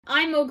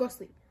I'm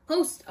Gerstley,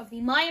 host of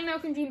the My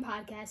American Dream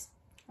podcast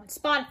on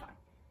Spotify,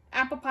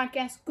 Apple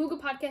Podcasts, Google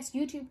Podcasts,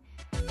 YouTube,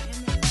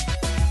 and more.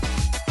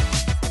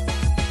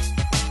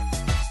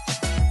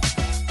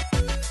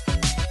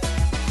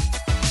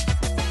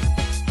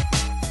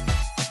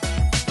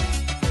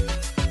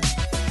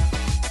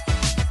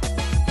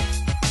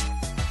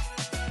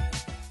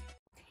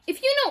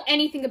 If you know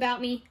anything about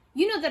me,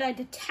 you know that I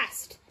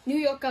detest New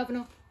York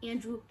Governor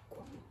Andrew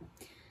Cuomo.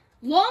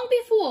 Long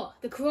before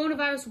the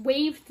coronavirus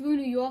wave through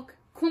New York,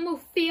 Cuomo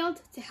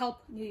failed to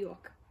help New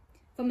York.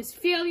 From his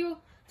failure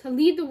to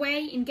lead the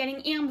way in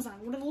getting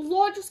Amazon, one of the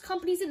largest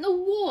companies in the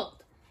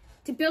world,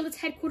 to build its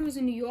headquarters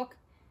in New York,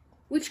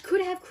 which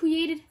could have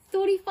created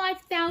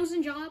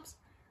 35,000 jobs,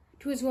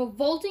 to his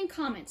revolting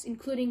comments,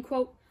 including,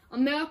 quote,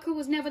 "America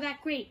was never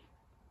that great,"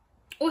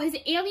 or his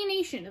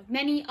alienation of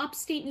many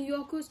upstate New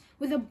Yorkers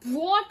with a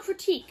broad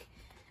critique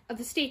of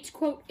the state's,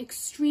 quote,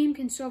 "extreme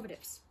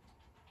conservatives."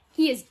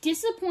 He is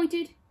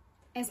disappointed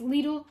as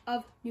leader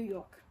of New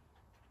York.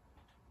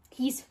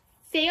 He's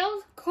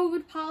failed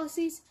COVID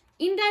policies,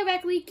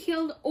 indirectly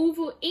killed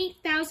over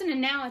 8,000,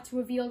 and now it's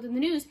revealed in the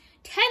news,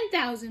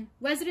 10,000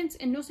 residents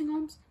in nursing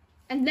homes,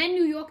 and led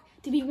New York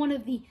to be one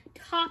of the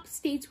top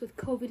states with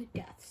COVID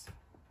deaths.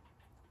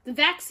 The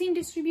vaccine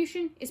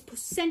distribution is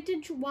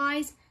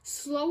percentage-wise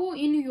slower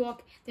in New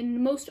York than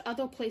in most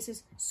other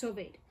places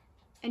surveyed,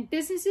 and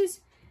businesses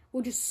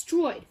were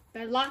destroyed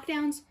by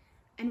lockdowns,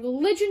 and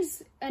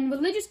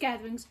religious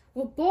gatherings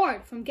were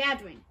barred from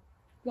gathering,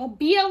 while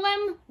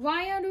BLM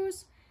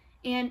rioters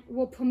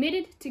were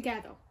permitted to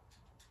gather.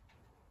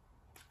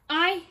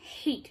 I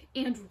hate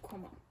Andrew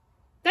Cuomo.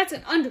 That's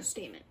an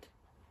understatement.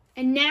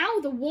 And now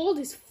the world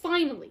is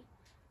finally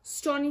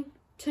starting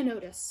to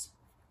notice.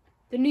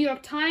 The New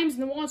York Times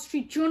and the Wall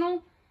Street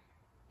Journal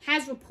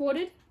has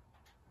reported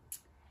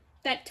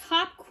that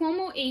top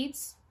Cuomo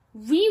aides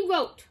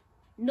rewrote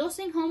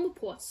nursing home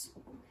reports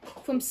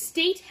from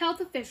state health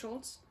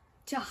officials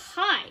to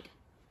hide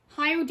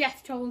higher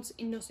death tolls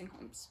in nursing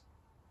homes.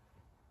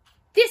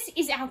 This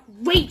is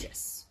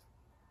outrageous.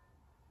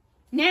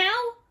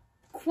 Now,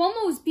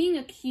 Cuomo is being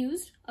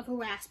accused of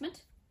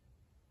harassment.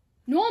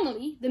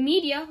 Normally, the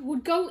media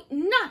would go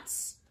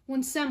nuts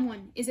when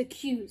someone is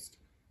accused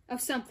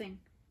of something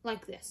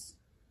like this.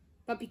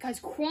 But because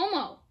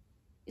Cuomo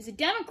is a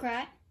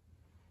Democrat,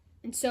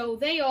 and so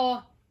they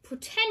are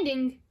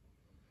pretending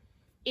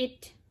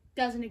it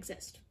doesn't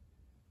exist.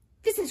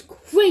 This is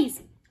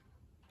crazy.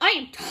 I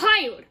am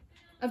tired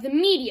of the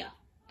media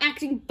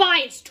acting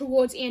biased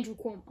towards Andrew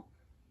Cuomo.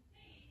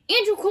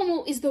 Andrew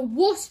Cuomo is the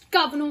worst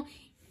governor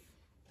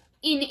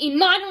in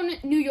modern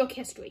New York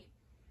history.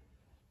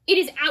 It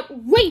is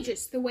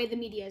outrageous the way the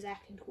media is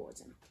acting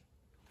towards him.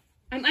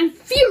 I'm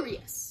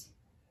furious.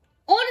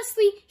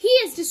 Honestly, he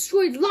has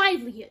destroyed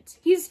livelihoods.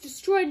 He has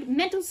destroyed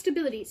mental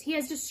stabilities. He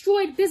has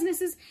destroyed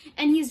businesses,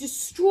 and he has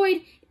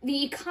destroyed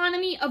the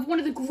economy of one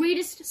of the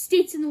greatest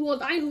states in the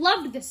world. I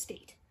loved this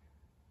state.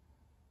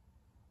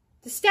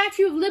 The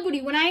Statue of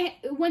Liberty, when I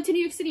went to New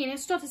York City and I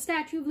saw the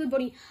Statue of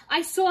Liberty,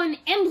 I saw an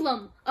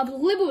emblem of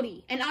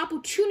liberty and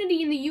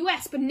opportunity in the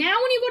U.S. But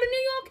now when you go to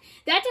New York,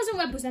 that doesn't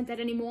represent that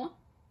anymore.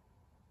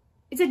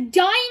 It's a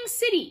dying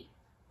city.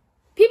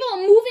 People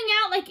are moving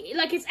out like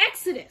it's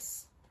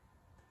Exodus.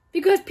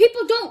 Because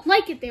people don't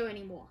like it there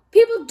anymore.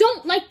 People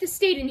don't like the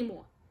state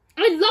anymore.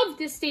 I love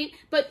this state,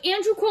 but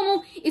Andrew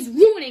Cuomo is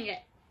ruining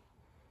it.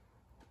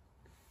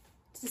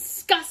 It's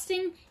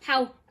disgusting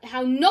how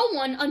no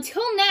one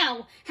until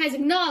now has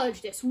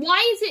acknowledged this. Why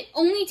is it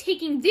only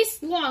taking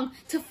this long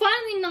to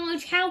finally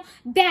acknowledge how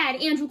bad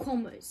Andrew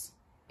Cuomo is?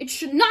 It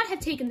should not have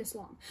taken this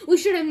long. We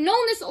should have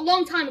known this a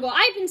long time ago.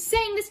 I've been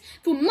saying this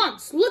for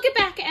months. Look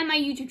back at my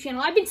YouTube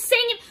channel. I've been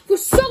saying it for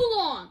so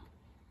long.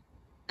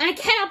 And I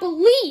cannot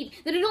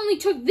believe that it only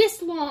took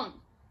this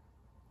long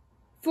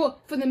for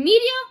the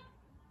media,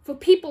 for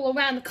people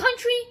around the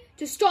country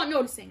to start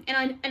noticing.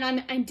 And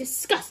I'm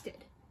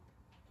disgusted.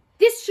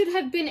 This should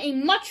have been a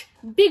much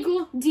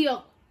bigger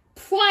deal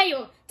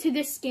prior to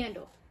this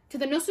scandal, to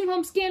the nursing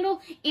home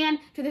scandal and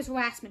to this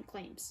harassment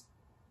claims.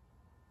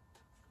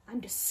 I'm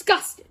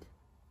disgusted.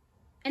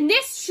 And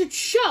this should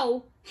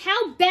show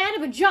how bad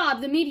of a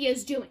job the media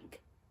is doing.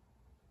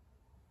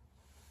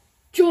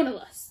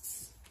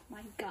 Journalists.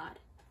 My God.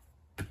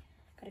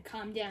 Gotta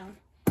calm down.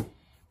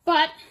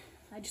 But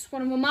I just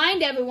want to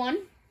remind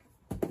everyone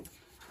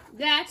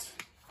that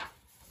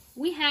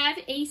we have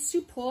a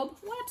superb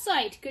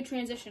website. Good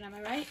transition, am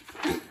I right?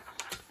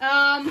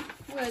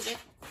 Where is it?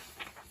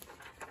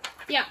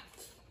 Yeah.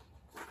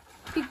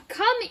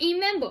 Become a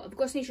member of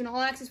GerstNation All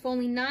Access for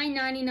only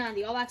 $9.99.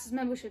 The All Access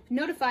membership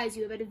notifies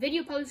you about a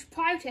video published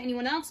prior to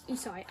anyone else. I'm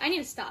sorry, I need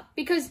to stop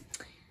because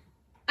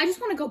I just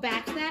want to go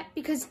back to that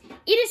because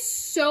it is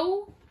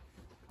so,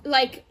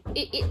 like,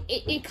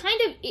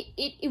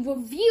 it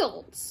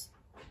reveals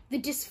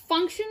the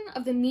dysfunction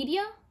of the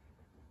media,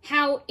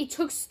 how it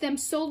took them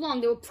so long.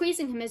 They were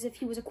praising him as if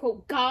he was a,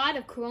 quote, god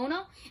of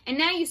Corona, and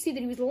now you see that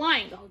he was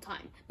lying the whole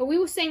time. But we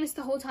were saying this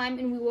the whole time,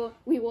 and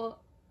we were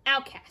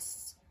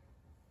outcasts.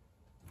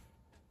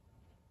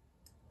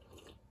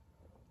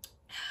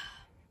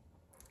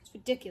 It's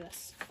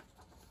ridiculous.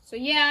 So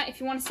yeah, if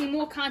you want to see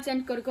more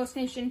content, go to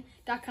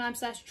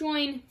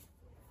GerstNation.com/join.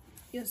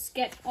 You'll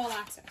get all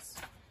access.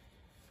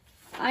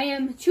 I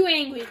am too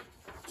angry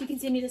to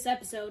continue this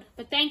episode,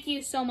 but thank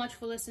you so much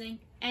for listening.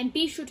 And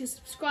be sure to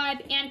subscribe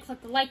and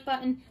click the like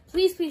button.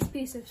 Please, please,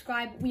 please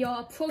subscribe. We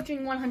are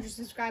approaching 100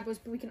 subscribers,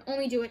 but we can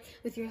only do it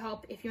with your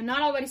help. If you're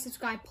not already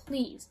subscribed,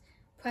 please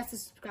press the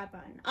subscribe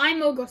button. I'm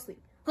Mo Gerstley,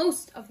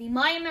 host of the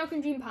My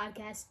American Dream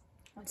podcast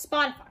on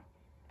Spotify,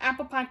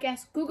 Apple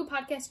Podcasts, Google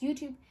Podcasts,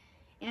 YouTube,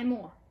 and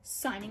more.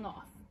 Signing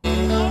off.